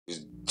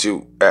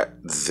do at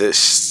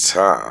this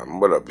time.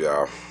 What up,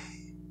 y'all?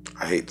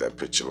 I hate that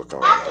picture looking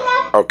like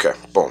that. Okay,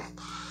 boom.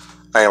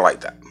 I ain't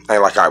like that. I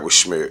ain't like I was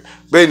smeared.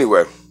 But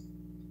anyway,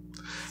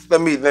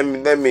 let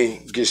me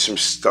get some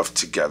stuff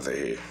together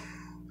here.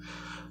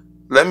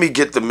 Let me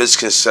get the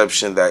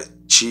misconception that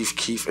Chief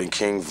Keef and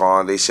King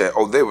Von, they said,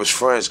 oh, they was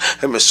friends.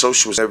 Him and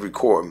Social was every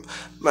court.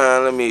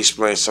 Man, let me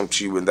explain something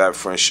to you when that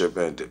friendship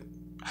ended.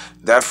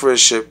 That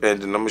friendship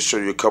ended, and I'm going to show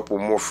you a couple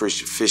more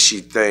fishy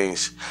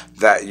things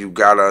that you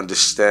got to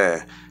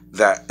understand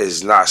that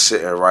is not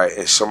sitting right.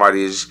 And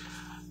somebody's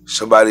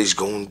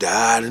going to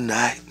die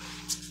tonight.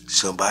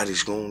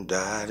 Somebody's going to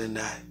die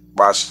tonight.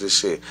 Watch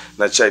this here.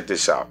 Now check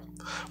this out.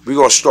 We're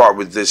going to start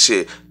with this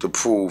here to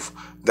prove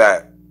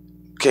that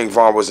King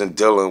Von wasn't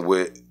dealing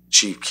with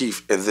Chief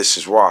Keef, and this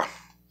is why.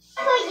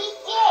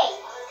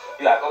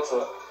 You gotta go to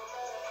it.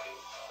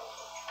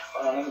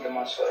 Hold on, let me get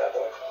my shirt out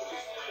there.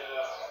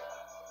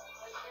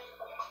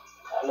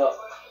 Look.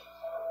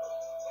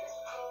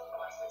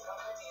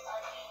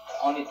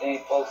 The only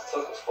thing folks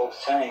took was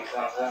folks' chains, you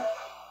know what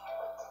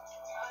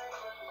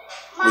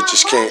I'm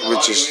saying?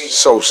 Which is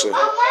Sosa. The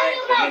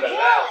nigga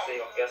loud say,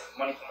 "Yo, get some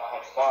money for my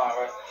homie Von,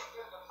 right?"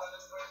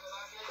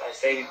 Like,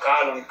 say we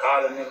call him,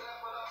 nigga,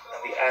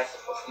 and we asked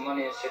him for some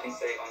money and shit, he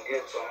said he gonna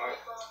give it to him, right?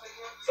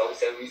 So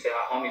we said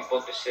our homie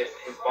booked the shit,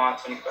 his bond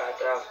 $25,000.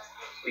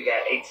 We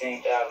got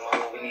 $18,000,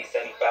 we need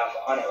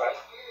 $75,100, right?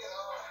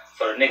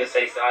 So the nigga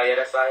say, oh yeah,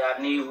 that's all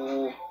y'all need,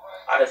 ooh.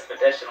 I just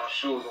spent that shit on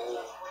shoes, ooh.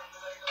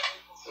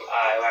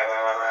 Alright,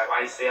 right.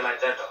 Why you say it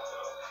like that though?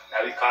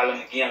 Now we call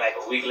him again like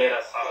a week later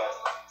or something.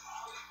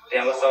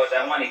 Damn, what's up with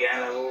that money, gang?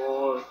 Like,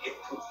 ooh,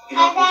 you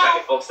know, we trying to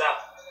get folks out.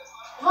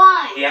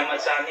 Yeah, how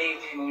much y'all need?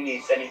 We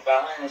need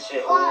 $7,500 and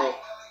shit, ooh.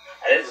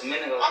 This is a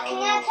minute ago,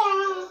 man.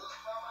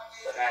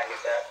 So now I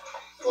get that.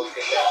 Folks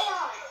get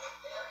that.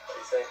 What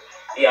you say?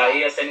 Yeah,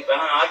 $7,500.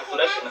 I just do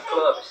that shit in the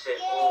club and shit,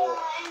 ooh.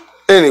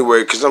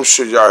 Anyway, because I'm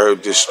sure y'all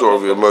heard this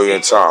story a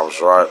million times,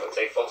 right?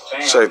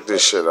 Check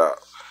this shit out.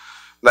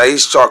 Now,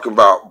 he's talking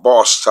about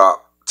Boss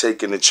Top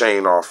taking the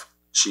chain off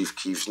Chief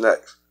Keef's neck.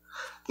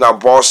 Now,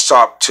 Boss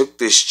Top took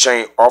this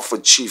chain off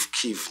of Chief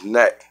Keef's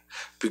neck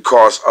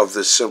because of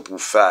the simple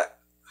fact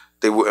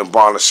they wouldn't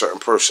bond a certain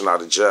person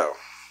out of jail.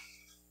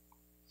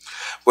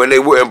 When they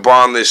wouldn't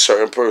bond this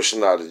certain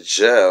person out of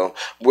jail,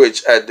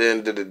 which at the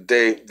end of the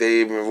day,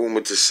 they even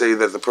rumored to say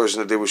that the person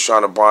that they was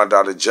trying to bond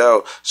out of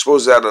jail,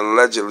 supposed to have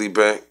allegedly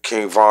been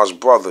King Von's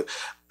brother.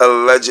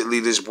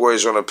 Allegedly, this boy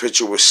is on a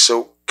picture with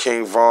Silk,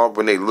 King Von,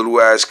 when they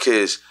little ass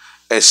kids,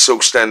 and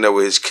Silk standing there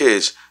with his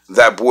kids.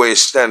 That boy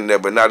is standing there,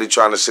 but now they're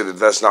trying to say that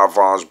that's not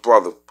Von's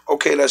brother.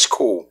 Okay, that's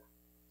cool.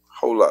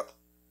 Hold up.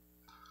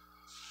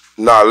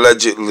 Now,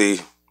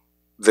 allegedly,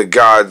 the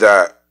guy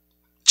that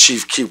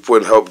Chief Keef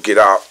wouldn't help get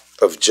out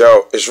of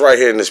jail is right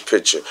here in this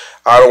picture.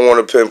 I don't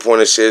want to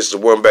pinpoint and say it's the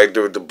one back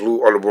there with the blue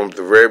or the one with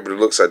the red, but it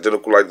looks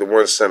identical like the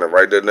one center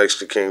right there next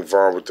to King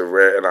Von with the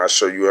red, and I'll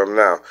show you him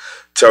now.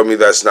 Tell me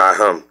that's not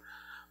him.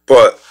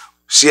 But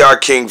see how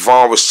King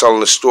Von was telling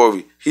the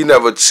story. He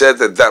never said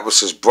that that was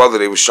his brother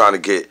they was trying to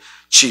get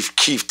Chief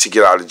Keef to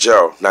get out of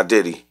jail. Now,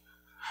 did he?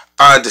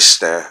 I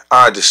understand.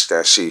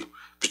 See,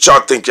 but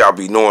y'all think y'all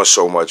be knowing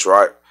so much,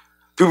 right?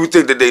 People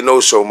think that they know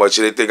so much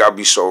and they think I'll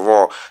be so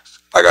wrong.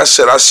 Like I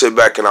said, I sit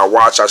back and I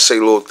watch. I say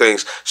little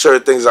things.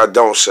 Certain things I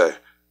don't say.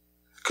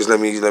 Because let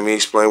me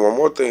explain one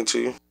more thing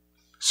to you.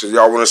 So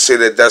y'all want to say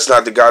that that's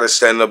not the guy that's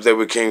standing up there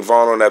with King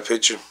Von on that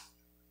picture?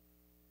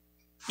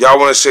 Y'all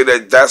want to say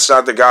that that's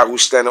not the guy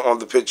who's standing on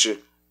the picture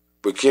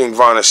with King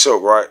Von and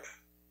Silk, right?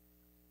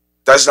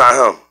 That's not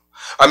him.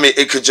 I mean,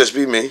 it could just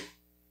be me.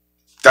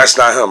 That's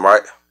not him,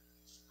 right?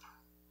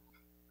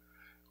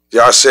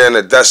 Y'all saying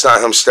that that's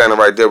not him standing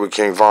right there with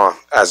King Von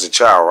as a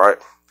child, right?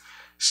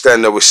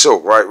 Standing there with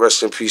Silk, right?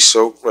 Rest in peace,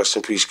 Silk. Rest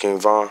in peace, King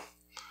Von.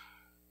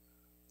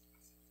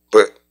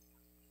 But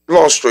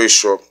long story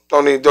short,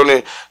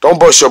 don't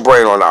bust your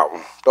brain on that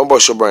one. Don't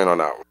bust your brain on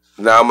that one.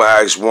 Now I'm gonna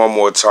ask one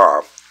more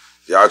time.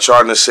 Y'all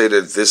trying to say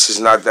that this is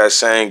not that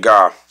same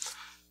guy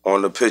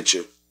on the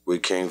picture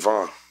with King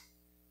Von.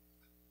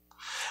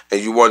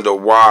 And you wonder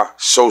why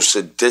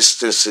Sosa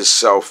distanced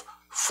himself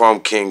from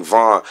King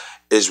Von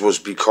was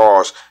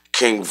because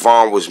King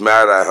Von was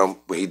mad at him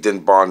when he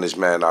didn't bond this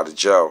man out of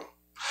jail.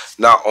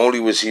 Not only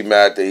was he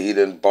mad that he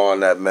didn't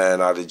bond that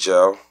man out of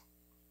jail,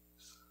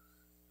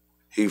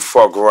 he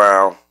fucked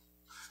around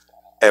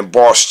and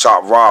Boss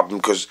Top robbed him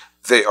because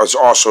they are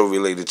also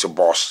related to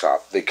Boss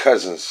Top. They're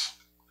cousins.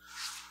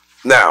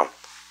 Now,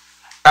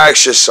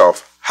 ask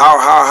yourself,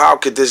 how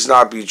could this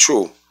not be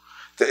true?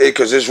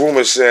 Because there's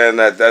rumors saying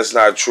that that's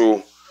not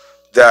true,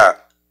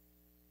 that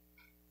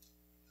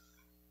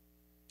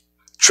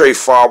Trey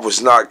Fobb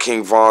was not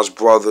King Von's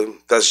brother.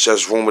 That's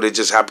just rumor. They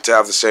just happen to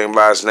have the same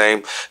last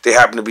name. They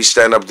happen to be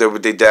standing up there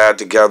with their dad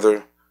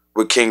together,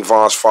 with King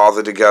Von's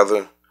father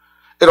together.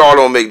 It all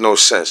don't make no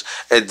sense.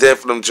 And then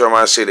for them to turn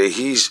around and say that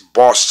he's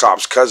Boss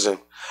Top's cousin,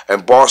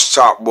 and Boss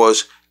Top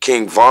was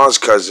King Von's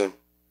cousin,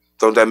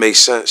 don't that make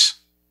sense?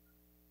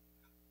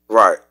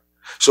 Right.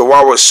 So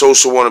why would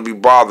Sosa want to be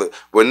bothered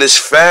when this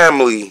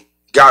family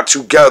got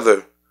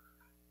together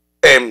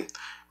and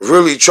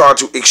really tried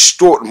to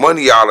extort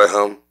money out of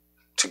him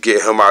to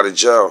get him out of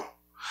jail.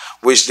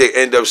 Which they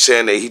end up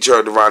saying that he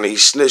turned around and he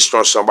snitched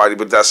on somebody,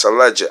 but that's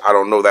alleged. I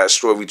don't know that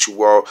story too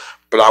well,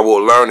 but I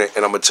will learn it,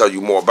 and I'm going to tell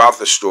you more about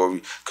the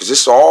story, because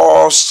it's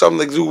all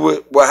something to do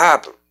with what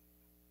happened.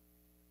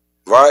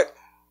 Right?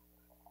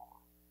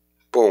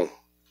 Boom.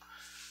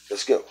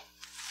 Let's go.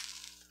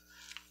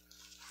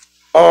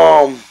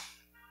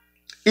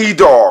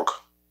 E-Dog,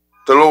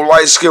 the little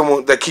light-skinned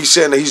one that keeps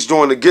saying that he's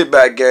doing the Get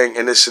Back Gang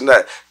and this and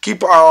that.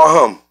 Keep an eye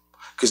on him,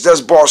 because that's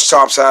Boss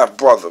Top's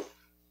half-brother.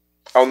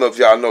 I don't know if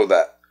y'all know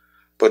that.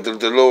 But the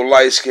little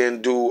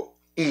light-skinned dude,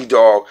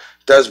 E-Dog,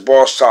 that's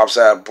Boss Top's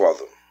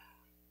half-brother.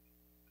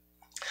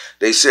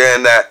 They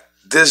saying that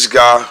this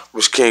guy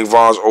was King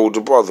Von's older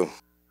brother.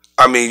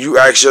 I mean, you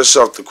ask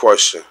yourself the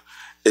question,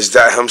 is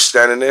that him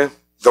standing there?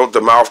 Don't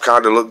the mouth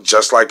kind of look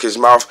just like his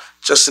mouth?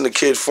 Just in the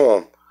kid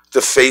form.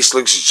 The face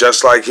looks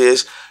just like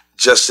his,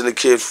 just in the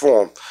kid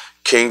form.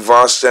 King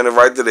Von standing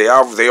right there. They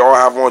all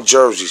have on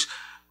jerseys.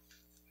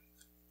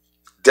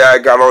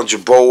 Dad got on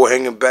Jabot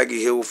hanging baggy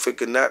heel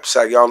thick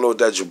knapsack. Y'all know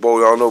that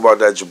Jabot. Y'all know about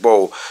that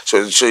Jabot.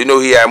 So you know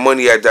he had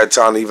money at that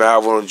time to even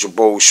have on a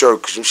Jabot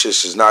shirt, because them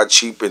shits is not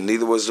cheap, and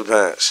neither was the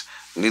pants.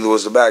 Neither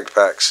was the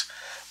backpacks.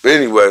 But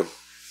anyway,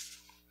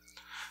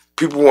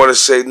 people want to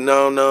say,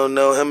 no,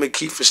 him and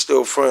Keith are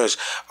still friends.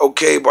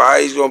 Okay, but how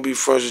he's going to be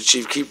friends with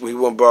Chief Keef when he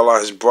won't bail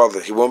out his brother?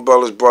 He won't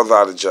bail his brother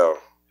out of jail.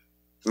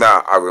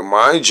 Now, I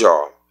remind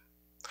y'all,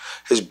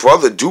 his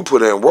brother do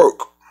put in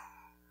work.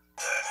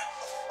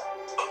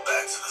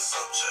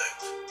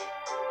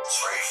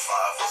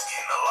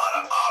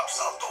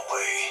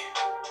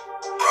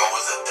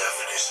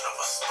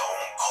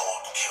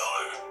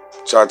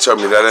 Trying to tell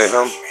me that ain't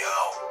him? I don't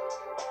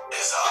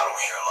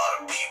hear a lot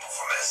of people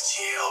from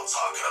STL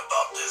talking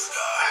about this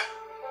guy.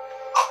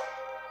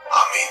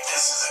 I mean,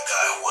 this is a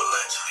guy who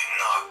allegedly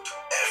knocked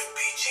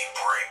FBG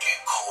Brick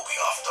and Kobe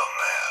off the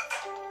map.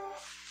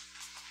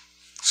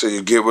 So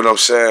you get what I'm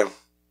saying?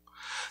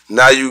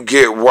 Now you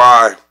get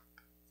why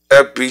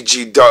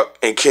FBG Duck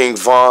and King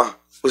Von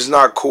was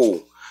not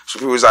cool. So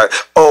people was like,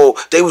 oh,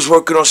 they was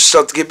working on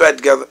some stuff to get back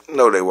together.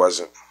 No, they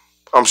wasn't.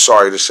 I'm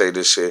sorry to say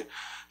this here.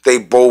 They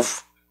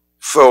both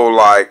feel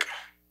like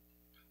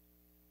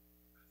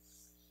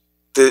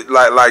Doug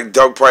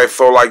probably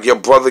felt like your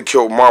brother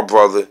killed my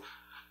brother.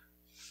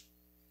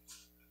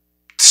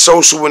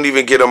 Sosa wouldn't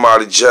even get him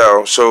out of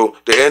jail, so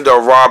they end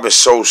up robbing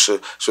Sosa.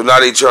 So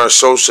now they turn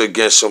Sosa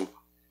against him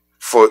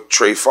for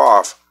Trey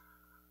 5.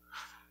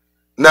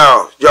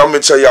 Now, y'all, let me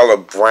tell y'all a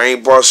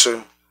brain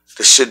buster,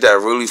 the shit that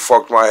really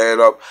fucked my head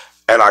up,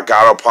 and I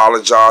gotta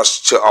apologize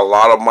to a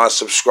lot of my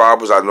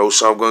subscribers. I know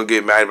some gonna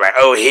get mad, like,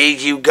 oh, here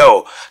you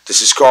go.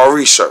 This is called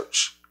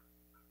research.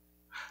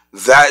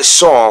 That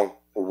song,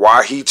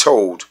 Why He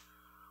Told,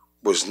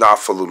 was not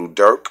for Little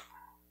Durk.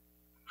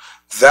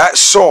 That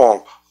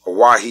song,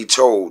 Why He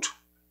Told,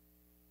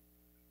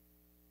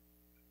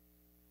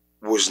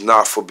 was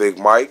not for Big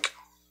Mike.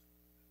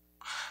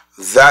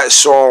 That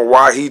song,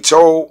 Why He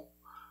Told,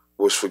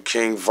 was for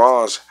King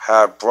Von's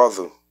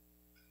half-brother,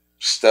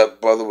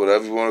 step-brother,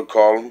 whatever you want to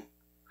call him.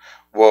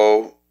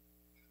 Well,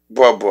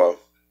 bruh.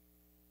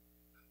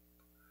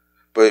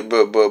 But,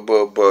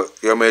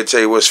 you want me to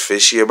tell you what's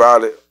fishy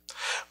about it?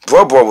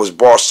 Bruh was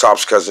Boss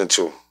Top's cousin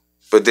too.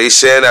 But they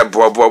saying that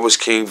Bruh was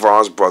King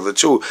Von's brother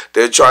too.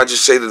 They're trying to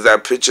say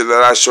that picture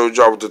that I showed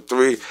y'all with the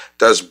three,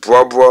 that's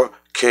Bruh,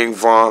 King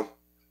Von,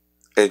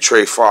 and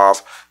Trey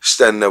 5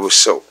 standing there with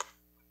Silk.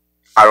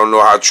 I don't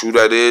know how true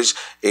that is.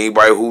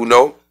 Anybody who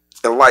know,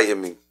 enlighten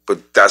me.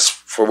 But that's,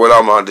 for what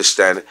I'm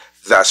understanding,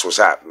 that's what's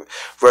happening.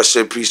 Rest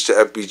in peace to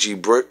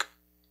FBG Brick.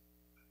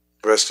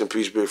 Rest in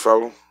peace, big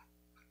fellow.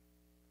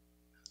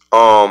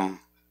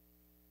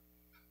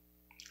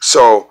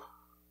 So,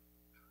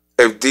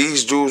 if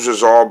these dudes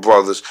was all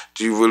brothers,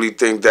 do you really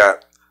think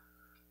that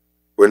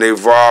when they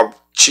robbed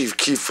Chief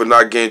Keef for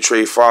not getting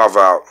Trey 5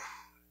 out,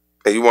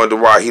 and you wonder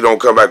why he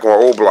don't come back on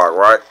O Block,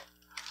 right?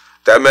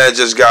 That man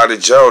just got out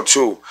of jail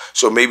too.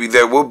 So maybe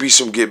there will be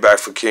some get back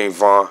for King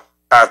Von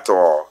after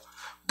all.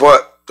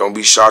 But don't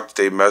be shocked if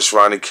they mess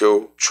around and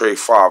kill Trey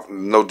 5.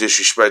 No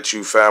disrespect to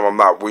you, fam. I'm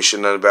not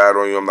wishing nothing bad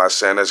on you. I'm not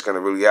saying that's going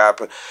to really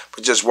happen.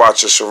 But just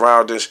watch your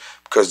surroundings,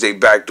 because they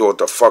backdoored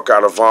the fuck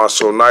out of Von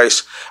so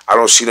nice. I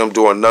don't see them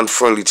doing none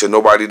friendly to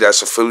nobody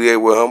that's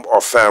affiliated with him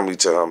or family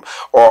to him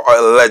or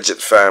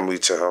alleged family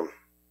to him.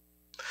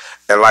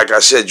 And like I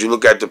said, you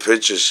look at the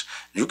pictures,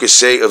 you can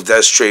say if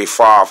that's Trey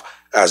 5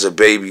 as a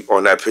baby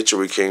on that picture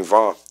with King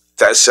Von.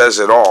 That says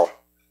it all.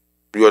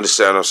 You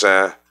understand what I'm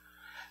saying?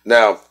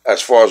 Now,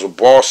 as far as a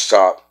Boss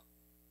Top,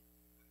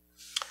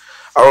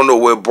 I don't know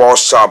where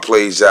Boss Top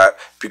plays at,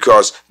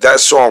 because that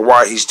song,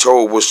 Why He's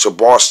Told, was to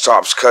Boss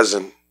Top's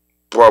cousin,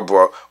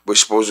 Bruh, which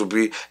supposed to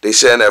be, they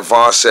saying that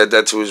Von said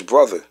that to his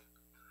brother,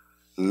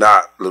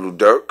 not Little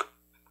Durk.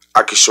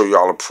 I can show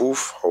y'all a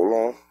proof. Hold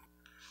on.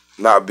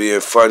 Not being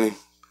funny.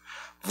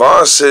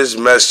 Von sends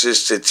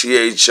message to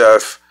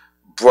THF,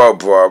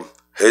 Bruh,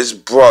 his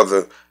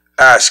brother,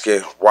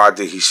 asking why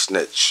did he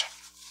snitch.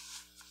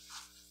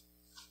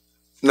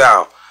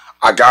 Now,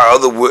 I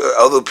got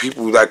other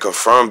people that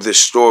confirmed this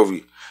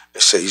story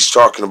and say he's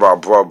talking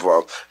about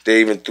bro.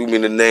 They even threw me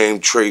the name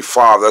Trey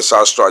 5. That's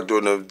how I started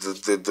doing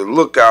the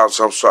lookouts.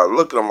 I'm starting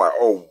looking. I'm like,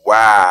 oh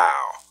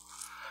wow.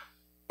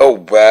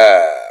 Oh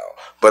wow.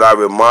 But I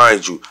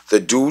remind you, the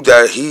dude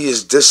that he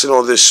is dissing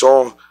on this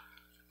song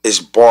is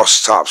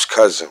Boss Top's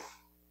cousin.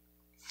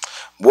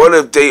 What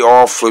if they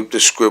all flip the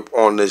script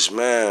on this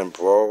man,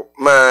 bro?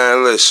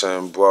 Man,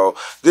 listen, bro.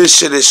 This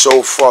shit is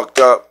so fucked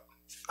up.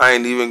 I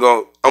ain't even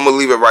going. I'm going to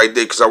leave it right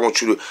there because I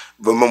want you to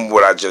remember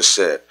what I just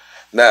said.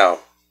 Now,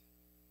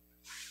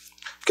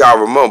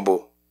 gotta remember,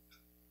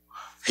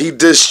 he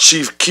dissed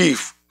Chief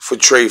Keef for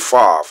Trey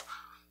 5.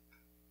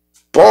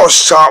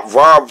 Boss Top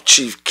robbed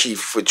Chief Keef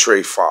for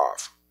Trey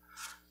 5.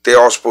 They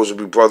all supposed to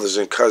be brothers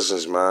and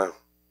cousins, man.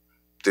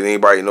 Did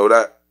anybody know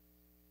that?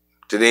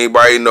 Did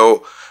anybody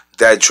know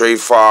that Trey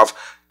 5,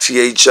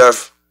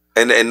 THF,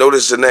 and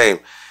notice the name,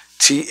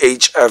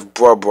 THF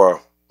Bruh.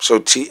 So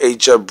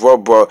THF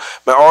Bruh,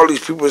 man, all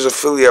these people is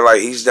affiliated,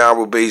 like he's down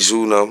with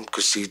Bezuna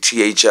because he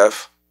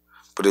THF,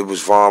 but it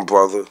was Von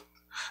brother.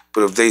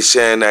 But if they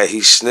saying that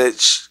he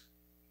snitched,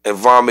 and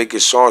Von making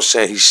songs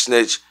saying he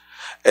snitched,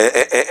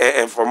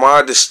 and from my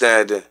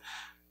understanding,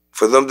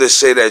 for them to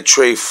say that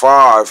Trey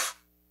 5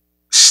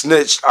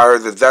 snitched, I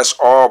heard that that's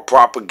all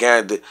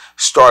propaganda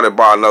started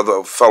by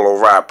another fellow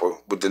rapper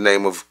with the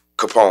name of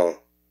Capone.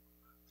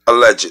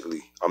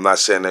 Allegedly. I'm not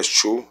saying that's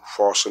true,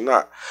 false or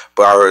not.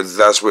 But I heard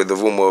that's where the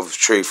rumor of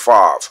Trey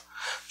 5.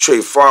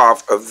 Trey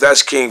 5, if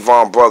that's King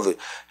Von brother,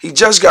 he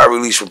just got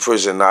released from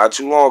prison not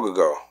too long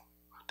ago.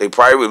 They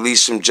probably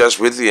released him just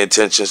with the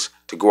intentions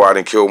to go out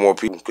and kill more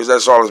people. Because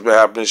that's all that's been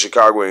happening in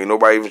Chicago. Ain't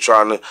nobody even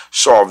trying to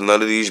solve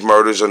none of these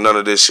murders or none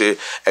of this shit.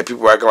 And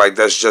people acting like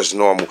that's just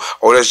normal.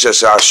 Oh, that's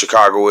just how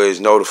Chicago is.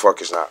 No, the fuck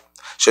it's not.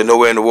 Should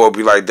nowhere in the world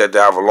be like that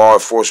to have a law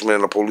enforcement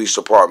and a police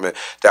department.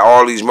 That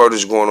all these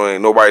murders going on,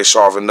 ain't nobody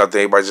solving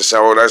nothing. Everybody just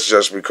saying, oh, that's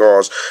just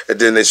because. And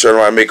then they turn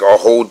around and make a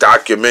whole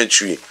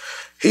documentary.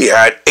 He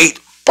had 8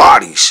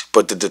 bodies.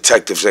 But the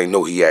detectives ain't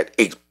know he had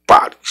 8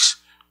 bodies.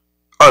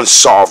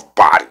 Unsolved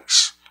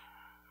bodies.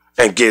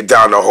 And get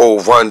down the whole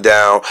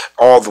rundown,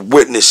 all the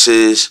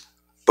witnesses,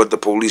 but the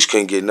police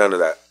couldn't get none of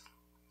that.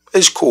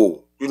 It's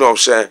cool. You know what I'm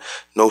saying?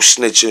 No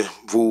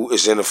snitching rule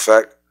is in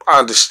effect. I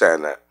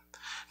understand that.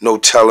 No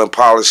telling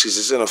policies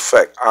is in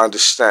effect. I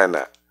understand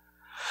that.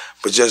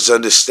 But just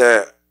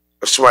understand,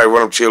 if somebody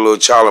run up to your little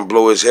child and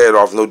blow his head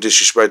off, no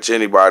disrespect to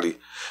anybody,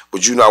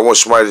 would you not want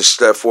somebody to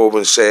step forward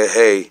and say,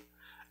 hey,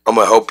 I'm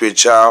going to help your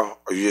child?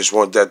 Or you just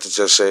want that to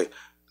just say,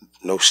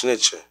 no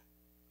snitching?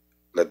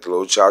 Let the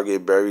little child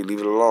get buried,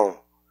 leave it alone.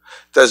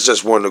 That's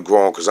just one to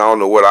grow on, because I don't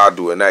know what I'll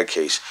do in that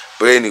case.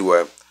 But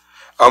anyway,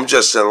 I'm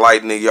just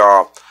enlightening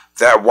y'all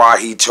that why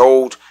he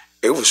told,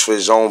 it was for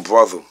his own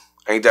brother.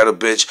 Ain't that a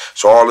bitch?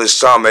 So all this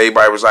time,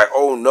 everybody was like,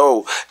 oh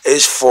no,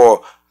 it's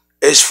for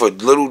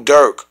Little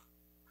Durk.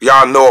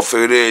 Y'all know if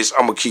it is,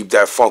 I'm going to keep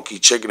that funky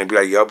chicken and be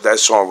like, yup, that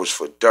song was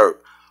for Durk.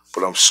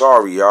 But I'm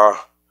sorry, y'all.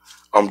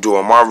 I'm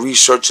doing my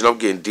research and I'm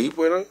getting deep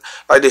with it.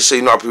 Like they say,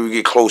 you know how people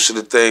get closer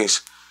to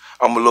things?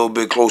 I'm a little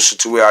bit closer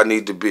to where I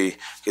need to be.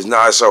 Because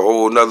now it's a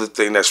whole nother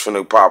thing that's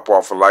finna pop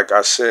off. And like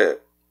I said,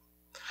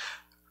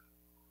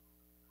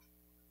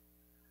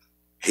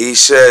 he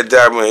said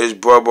that when his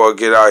brother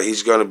get out,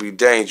 he's going to be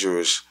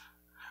dangerous.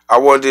 I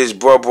wonder his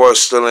brother is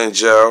still in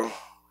jail.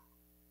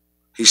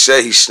 He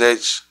said he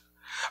snitched.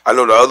 I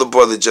know the other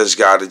brother just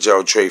got out of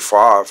jail, Trey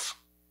 5.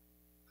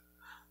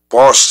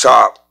 Boss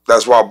Top.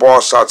 That's why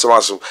Boss Top to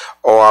myself,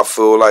 oh, I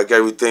feel like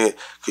everything,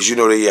 because you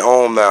know they get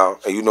home now,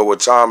 and you know what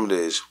time it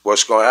is.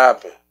 What's going to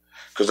happen?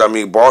 Because, I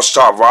mean, Boss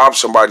Top robbed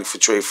somebody for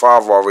Trey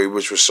 5 already,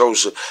 which was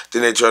Sosa.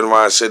 Then they turned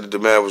around and said that the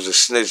man was a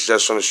snitch.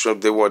 Just on the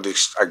strip, they wanted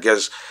to, I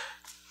guess,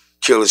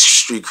 kill his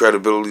street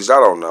credibilities. I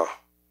don't know.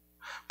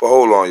 But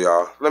hold on,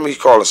 y'all. Let me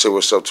call and say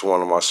what's up to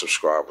one of my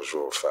subscribers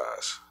real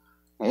fast.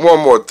 One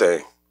more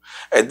thing.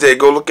 And then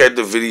go look at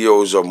the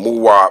videos of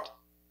Muwap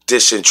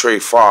dissing Trey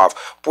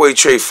 5. Boy,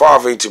 Trey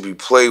 5 ain't to be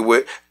played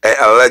with. And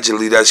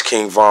allegedly, that's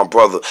King Von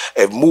brother.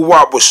 If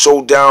Muwap was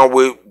so down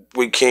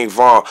with King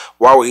Von,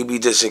 why would he be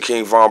dissing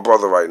King Von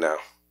brother right now?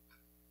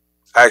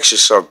 Ask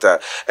yourself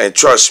that. And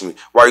trust me,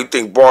 why you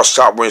think Boss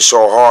Top went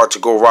so hard to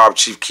go rob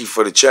Chief Keef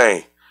for the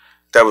chain?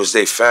 That was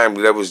their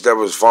family. That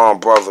was Von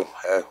brother.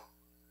 Hey,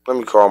 let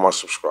me call my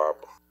subscriber.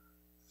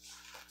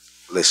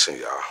 Listen,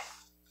 y'all.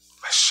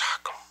 Let's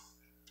shock him.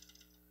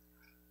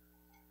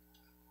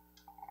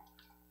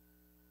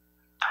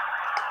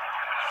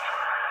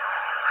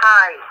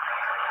 Hi,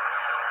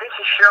 this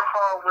is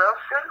Cheryl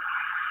Wilson.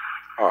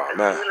 Oh,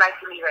 man. If you'd like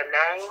to leave a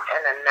name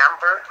and a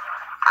number,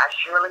 I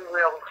surely will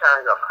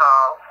return your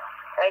call.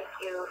 Thank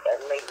you,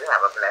 and may you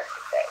have a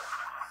blessed day.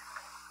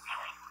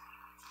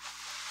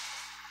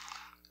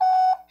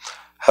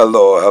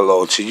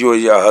 Hello to you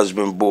and your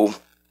husband, boo.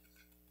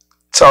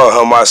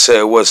 Tell him I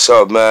said, what's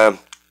up, man?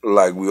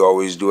 Like we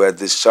always do at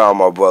this time,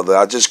 my brother.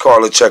 I just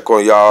call to check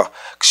on y'all,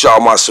 because y'all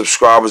my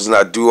subscribers, and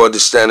I do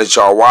understand that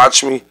y'all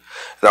watch me.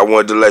 And I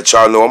wanted to let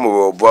y'all know I'm a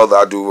real brother.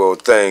 I do real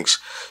things.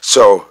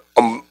 So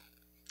I'm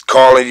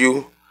calling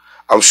you.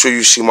 I'm sure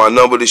you see my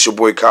number. This your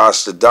boy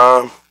Costa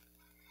Dime.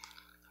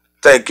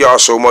 Thank y'all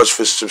so much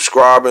for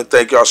subscribing.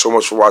 Thank y'all so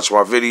much for watching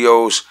my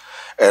videos.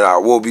 And I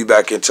will be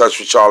back in touch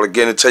with y'all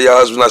again. And tell your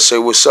husband I say,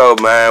 what's up,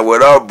 man?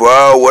 What up,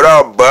 bro? What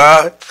up,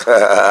 bud?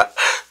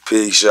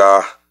 Peace,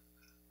 y'all.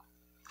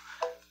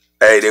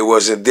 Hey, they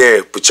wasn't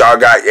there. But y'all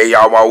got, hey,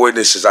 y'all my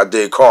witnesses. I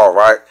did call,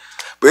 right?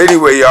 But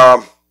anyway,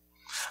 y'all,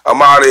 I'm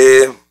out of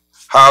here.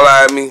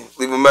 Holla at me.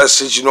 Leave a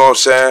message, you know what I'm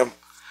saying?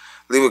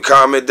 Leave a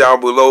comment down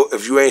below.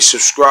 If you ain't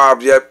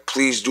subscribed yet,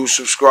 please do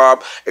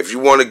subscribe. If you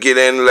want to get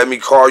in, let me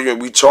call you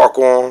and we talk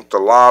on the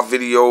live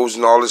videos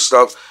and all this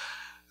stuff.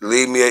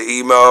 Leave me an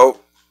email.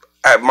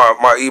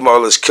 My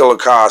email is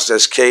killercast.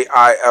 That's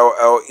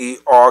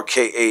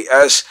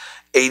KILLERKAS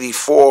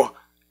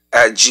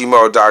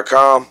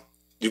 84@gmail.com.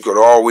 You could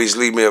always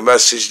leave me a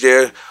message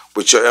there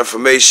with your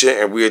information,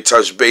 and we'll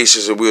touch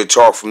bases and we'll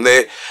talk from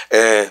there.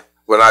 And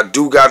when I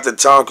do got the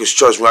time, because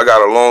trust me, I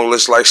got a long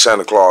list like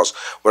Santa Claus.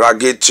 When I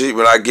get to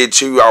you,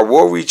 I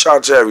will reach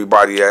out to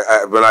everybody.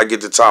 When I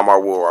get the time, I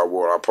will,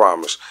 I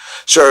promise.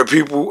 Sir,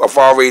 people, if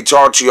I already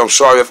talked to you, I'm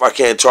sorry if I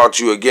can't talk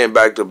to you again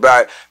back to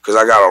back, because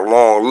I got a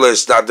long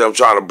list. Not that I'm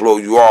trying to blow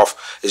you off.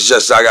 It's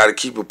just I got to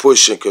keep it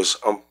pushing, because,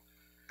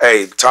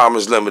 hey, time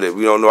is limited.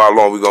 We don't know how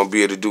long we're going to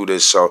be able to do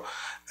this. So,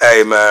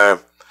 hey, man,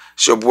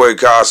 it's your boy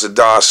Costa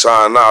Don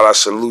signing out. I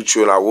salute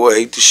you, and I will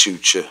hate to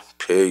shoot you.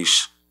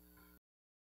 Peace.